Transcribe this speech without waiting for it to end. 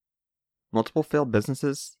Multiple failed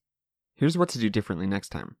businesses? Here's what to do differently next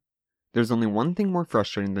time. There's only one thing more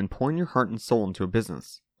frustrating than pouring your heart and soul into a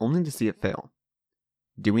business, only to see it fail.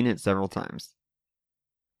 Doing it several times.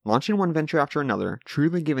 Launching one venture after another,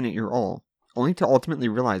 truly giving it your all, only to ultimately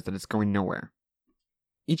realize that it's going nowhere.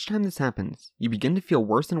 Each time this happens, you begin to feel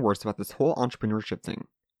worse and worse about this whole entrepreneurship thing.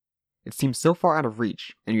 It seems so far out of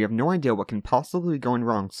reach, and you have no idea what can possibly be going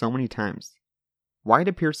wrong so many times. Why it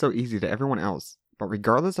appears so easy to everyone else, but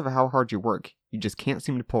regardless of how hard you work, you just can't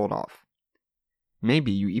seem to pull it off.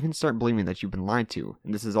 Maybe you even start believing that you've been lied to,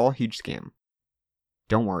 and this is all a huge scam.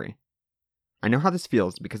 Don't worry. I know how this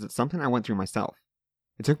feels because it's something I went through myself.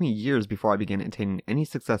 It took me years before I began attaining any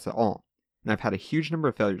success at all, and I've had a huge number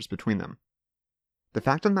of failures between them. The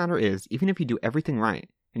fact of the matter is, even if you do everything right,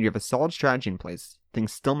 and you have a solid strategy in place,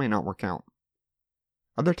 things still may not work out.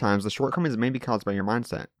 Other times, the shortcomings may be caused by your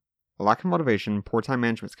mindset, a lack of motivation, poor time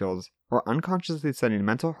management skills, or unconsciously setting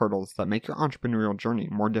mental hurdles that make your entrepreneurial journey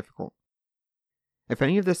more difficult. If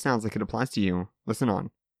any of this sounds like it applies to you, listen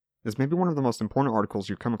on. This may be one of the most important articles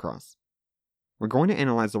you've come across. We're going to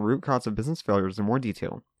analyze the root cause of business failures in more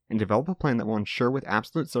detail, and develop a plan that will ensure with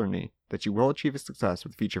absolute certainty that you will achieve a success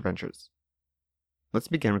with future ventures. Let's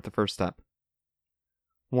begin with the first step.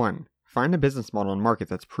 1. Find a business model and market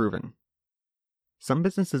that's proven. Some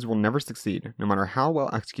businesses will never succeed, no matter how well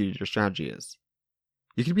executed your strategy is.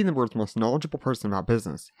 You could be the world's most knowledgeable person about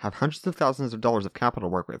business, have hundreds of thousands of dollars of capital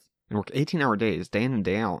to work with, and work 18-hour days, day in and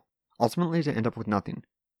day out, ultimately to end up with nothing.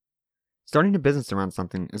 Starting a business around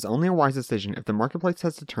something is only a wise decision if the marketplace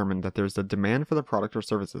has determined that there is a demand for the product or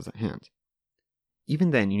services at hand.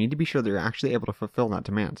 Even then, you need to be sure that you're actually able to fulfill that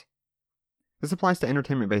demand. This applies to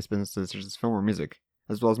entertainment-based businesses such as film or music,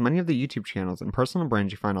 as well as many of the YouTube channels and personal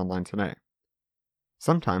brands you find online today.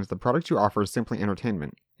 Sometimes the product you offer is simply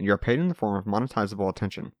entertainment, and you are paid in the form of monetizable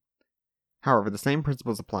attention. However, the same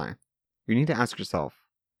principles apply. You need to ask yourself,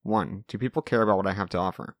 1. Do people care about what I have to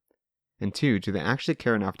offer? And 2. Do they actually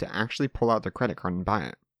care enough to actually pull out their credit card and buy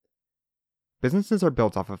it? Businesses are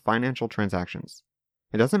built off of financial transactions.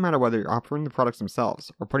 It doesn't matter whether you're offering the products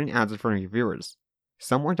themselves or putting ads in front of your viewers.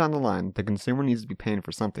 Somewhere down the line, the consumer needs to be paying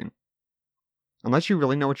for something. Unless you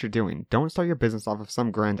really know what you're doing, don't start your business off of some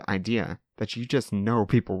grand idea that you just know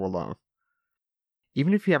people will love.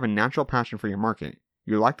 Even if you have a natural passion for your market,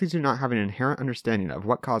 you likely do not have an inherent understanding of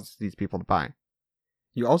what causes these people to buy.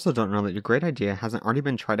 You also don't know that your great idea hasn't already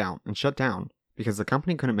been tried out and shut down because the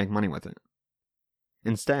company couldn't make money with it.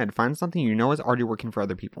 Instead, find something you know is already working for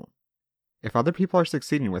other people. If other people are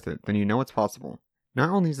succeeding with it, then you know it's possible. Not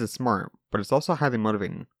only is it smart, but it's also highly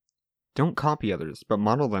motivating. Don't copy others, but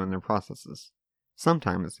model them in their processes.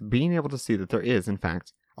 Sometimes, being able to see that there is, in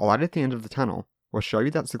fact, a light at the end of the tunnel will show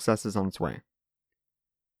you that success is on its way.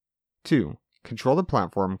 2. Control the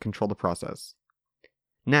platform, control the process.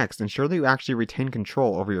 Next, ensure that you actually retain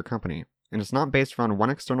control over your company, and it's not based around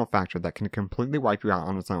one external factor that can completely wipe you out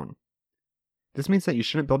on its own. This means that you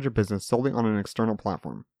shouldn't build your business solely on an external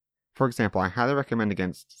platform. For example, I highly recommend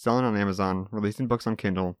against selling on Amazon, releasing books on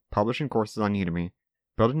Kindle, publishing courses on Udemy,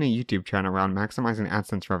 building a YouTube channel around maximizing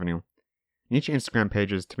AdSense revenue, niche Instagram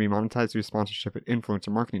pages to be monetized through sponsorship and influencer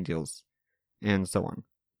marketing deals, and so on.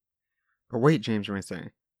 But wait, James, you may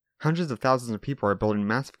say. Hundreds of thousands of people are building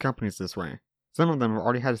massive companies this way. Some of them have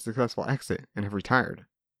already had a successful exit and have retired.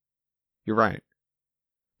 You're right.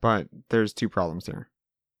 But there's 2 problems here.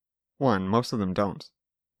 1, most of them don't.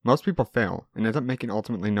 Most people fail and end up making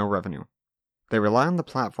ultimately no revenue. They rely on the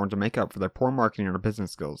platform to make up for their poor marketing or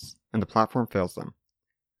business skills, and the platform fails them.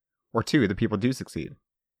 Or 2, the people do succeed.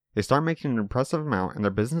 They start making an impressive amount and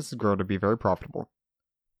their businesses grow to be very profitable.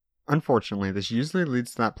 Unfortunately, this usually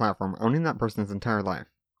leads to that platform owning that person's entire life.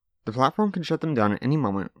 The platform can shut them down at any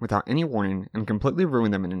moment without any warning and completely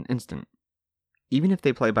ruin them in an instant. Even if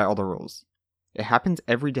they play by all the rules. It happens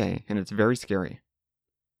every day and it's very scary.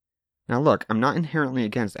 Now look, I'm not inherently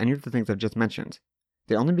against any of the things I've just mentioned.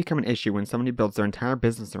 They only become an issue when somebody builds their entire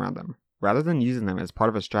business around them, rather than using them as part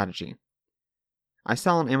of a strategy. I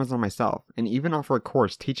sell on Amazon myself, and even offer a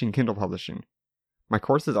course teaching Kindle publishing. My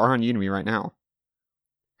courses are on Udemy right now.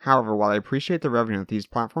 However, while I appreciate the revenue that these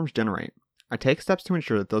platforms generate, I take steps to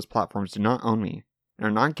ensure that those platforms do not own me, and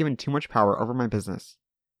are not given too much power over my business.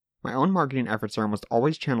 My own marketing efforts are almost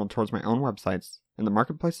always channeled towards my own websites, and the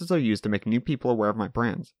marketplaces are used to make new people aware of my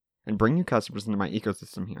brand, and bring new customers into my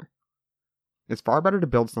ecosystem here. It's far better to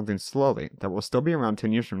build something slowly that will still be around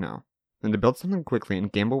 10 years from now, than to build something quickly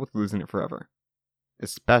and gamble with losing it forever.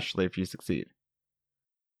 Especially if you succeed.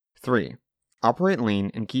 3. Operate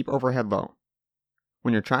lean and keep overhead low.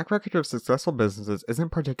 When your track record of successful businesses isn't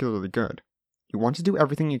particularly good, you want to do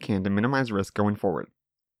everything you can to minimize risk going forward.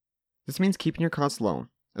 This means keeping your costs low,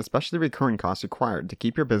 especially the recurring costs required to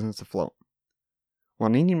keep your business afloat. While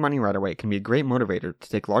needing money right away can be a great motivator to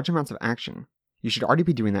take large amounts of action, you should already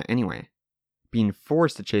be doing that anyway. Being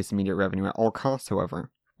forced to chase immediate revenue at all costs, however,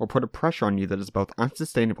 will put a pressure on you that is both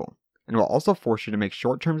unsustainable and will also force you to make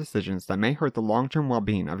short-term decisions that may hurt the long-term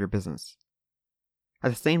well-being of your business. At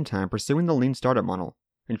the same time, pursuing the lean startup model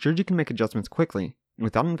ensures you can make adjustments quickly and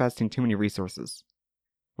without investing too many resources.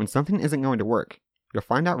 When something isn't going to work, you'll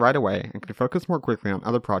find out right away and can focus more quickly on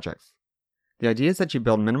other projects. The idea is that you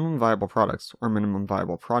build minimum viable products or minimum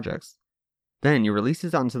viable projects. Then you release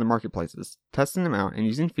these out into the marketplaces, testing them out and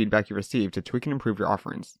using feedback you receive to tweak and improve your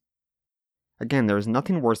offerings. Again, there is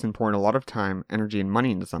nothing worse than pouring a lot of time, energy, and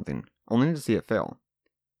money into something, only to see it fail.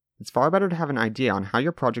 It's far better to have an idea on how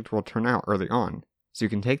your project will turn out early on, so you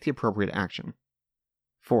can take the appropriate action.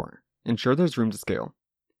 4. Ensure there's room to scale.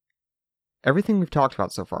 Everything we've talked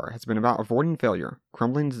about so far has been about avoiding failure,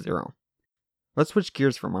 crumbling to zero. Let's switch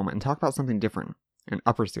gears for a moment and talk about something different, an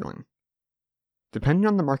upper ceiling. Depending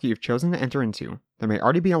on the market you've chosen to enter into, there may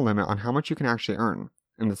already be a limit on how much you can actually earn,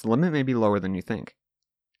 and this limit may be lower than you think.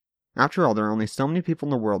 After all, there are only so many people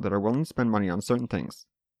in the world that are willing to spend money on certain things.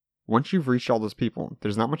 Once you've reached all those people,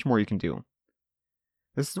 there's not much more you can do.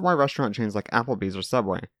 This is why restaurant chains like Applebee's or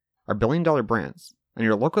Subway are billion-dollar brands, and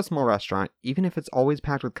your local small restaurant, even if it's always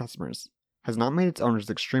packed with customers, has not made its owners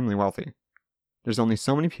extremely wealthy. There's only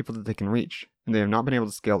so many people that they can reach, and they have not been able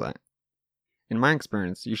to scale that. In my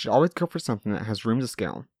experience, you should always go for something that has room to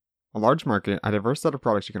scale. A large market, a diverse set of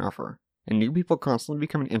products you can offer, and new people constantly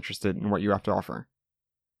becoming interested in what you have to offer.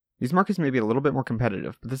 These markets may be a little bit more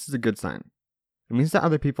competitive, but this is a good sign. It means that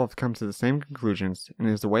other people have come to the same conclusions, and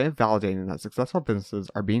it is a way of validating that successful businesses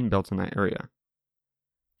are being built in that area.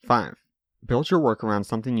 5. Build your work around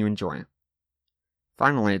something you enjoy.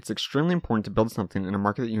 Finally, it's extremely important to build something in a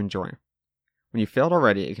market that you enjoy. When you failed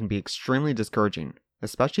already, it can be extremely discouraging,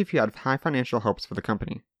 especially if you had high financial hopes for the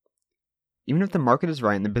company. Even if the market is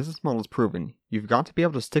right and the business model is proven, you've got to be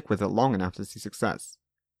able to stick with it long enough to see success.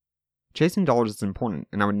 Chasing dollars is important,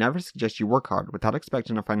 and I would never suggest you work hard without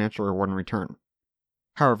expecting a financial reward in return.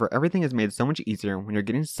 However, everything is made so much easier when you're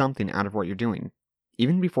getting something out of what you're doing,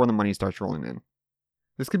 even before the money starts rolling in.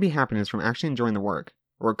 This could be happiness from actually enjoying the work,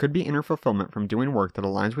 or it could be inner fulfillment from doing work that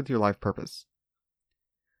aligns with your life purpose.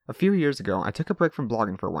 A few years ago, I took a break from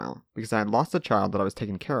blogging for a while because I had lost a child that I was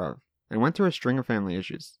taking care of and went through a string of family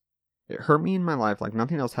issues. It hurt me in my life like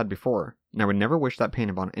nothing else had before, and I would never wish that pain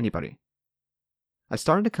upon anybody. I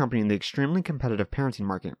started a company in the extremely competitive parenting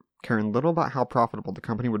market, caring little about how profitable the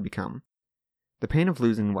company would become. The pain of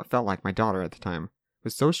losing what felt like my daughter at the time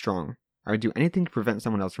was so strong, I would do anything to prevent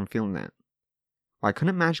someone else from feeling that. While I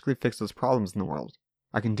couldn't magically fix those problems in the world,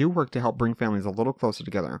 I can do work to help bring families a little closer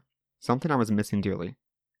together, something I was missing dearly.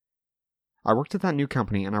 I worked at that new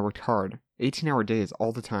company and I worked hard, 18-hour days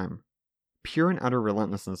all the time. Pure and utter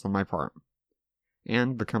relentlessness on my part.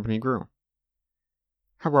 And the company grew.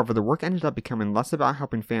 However, the work ended up becoming less about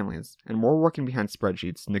helping families and more working behind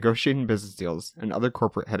spreadsheets, negotiating business deals, and other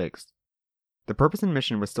corporate headaches. The purpose and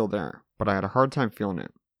mission was still there, but I had a hard time feeling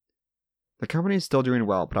it. The company is still doing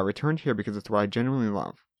well, but I returned here because it's what I genuinely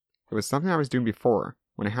love. It was something I was doing before,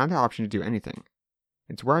 when I had the option to do anything.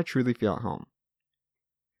 It's where I truly feel at home.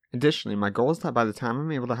 Additionally, my goal is that by the time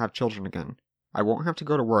I'm able to have children again, I won't have to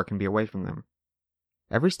go to work and be away from them.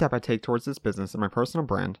 Every step I take towards this business and my personal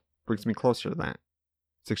brand brings me closer to that.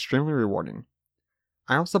 It's extremely rewarding.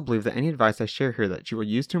 I also believe that any advice I share here that you will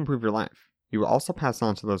use to improve your life, you will also pass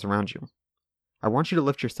on to those around you. I want you to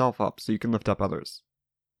lift yourself up so you can lift up others.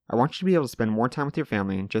 I want you to be able to spend more time with your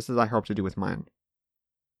family just as I hope to do with mine.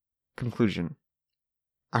 Conclusion.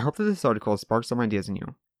 I hope that this article has sparked some ideas in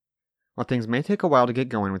you. While things may take a while to get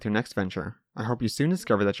going with your next venture, I hope you soon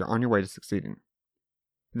discover that you're on your way to succeeding.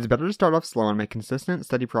 It is better to start off slow and make consistent,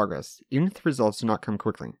 steady progress, even if the results do not come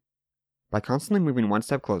quickly. By constantly moving one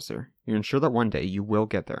step closer, you ensure that one day you will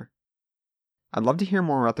get there. I'd love to hear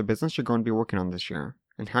more about the business you're going to be working on this year,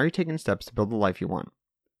 and how you're taking steps to build the life you want.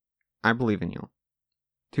 I believe in you.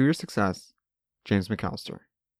 To your success, James McAllister.